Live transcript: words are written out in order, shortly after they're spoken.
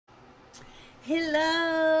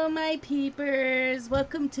Hello, my peepers.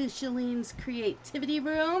 Welcome to Shalene's Creativity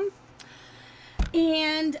Room.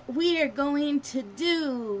 And we are going to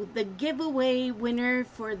do the giveaway winner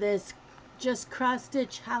for this Just Cross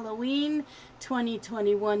Stitch Halloween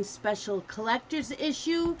 2021 special collector's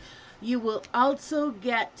issue. You will also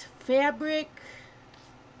get fabric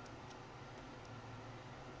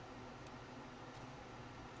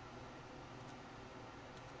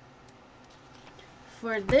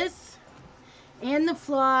for this and the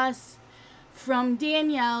floss from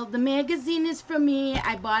Danielle. The magazine is from me.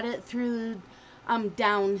 I bought it through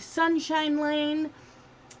Down Sunshine Lane.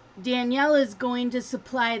 Danielle is going to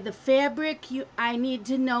supply the fabric. I need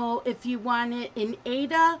to know if you want it in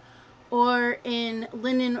Aida or in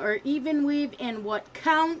linen or even weave and what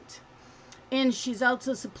count. And she's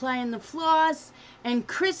also supplying the floss. And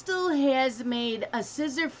Crystal has made a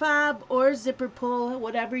scissor fob or zipper pull,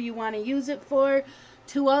 whatever you want to use it for,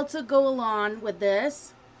 to also go along with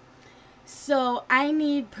this. So I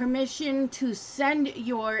need permission to send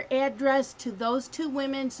your address to those two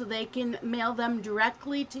women so they can mail them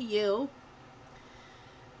directly to you.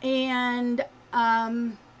 And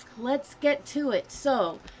let's get to it.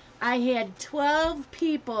 So I had 12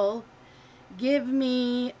 people give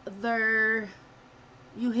me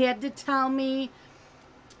you had to tell me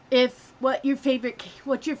what your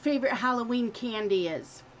favorite Halloween candy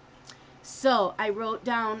is. So I wrote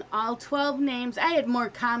down all 12 names. I had more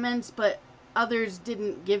comments, but others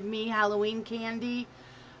didn't give me Halloween candy.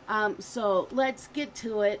 So let's get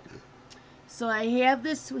to it. So I have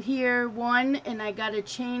this here, 1, and I got to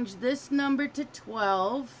change this number to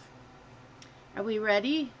 12. Are we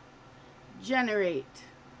ready? Generate.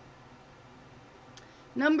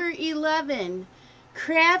 Number 11,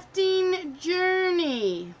 Crafting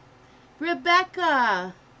Journey.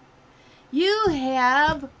 Rebecca. You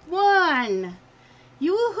have won.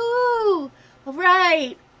 Yoo-hoo!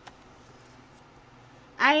 Right.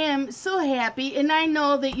 I am so happy, and I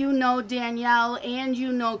know that you know Danielle and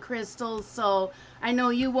you know Crystal, so I know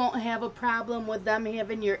you won't have a problem with them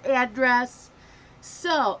having your address.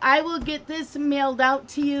 So I will get this mailed out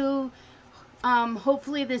to you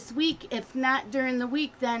hopefully this week. If not during the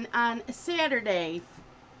week, then on Saturday.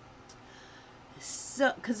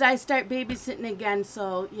 So, because I start babysitting again,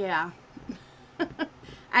 so yeah.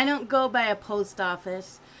 I don't go by a post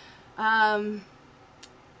office. I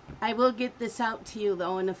will get this out to you,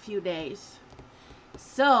 though, in a few days.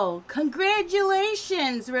 So,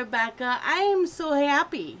 congratulations, Rebecca. I am so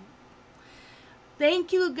happy.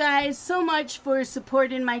 Thank you guys so much for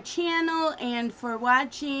supporting my channel and for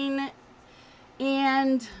watching.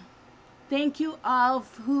 And thank you all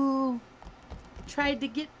who tried to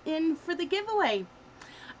get in for the giveaway.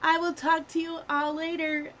 I will talk to you all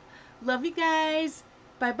later. Love you guys.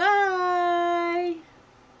 Bye-bye.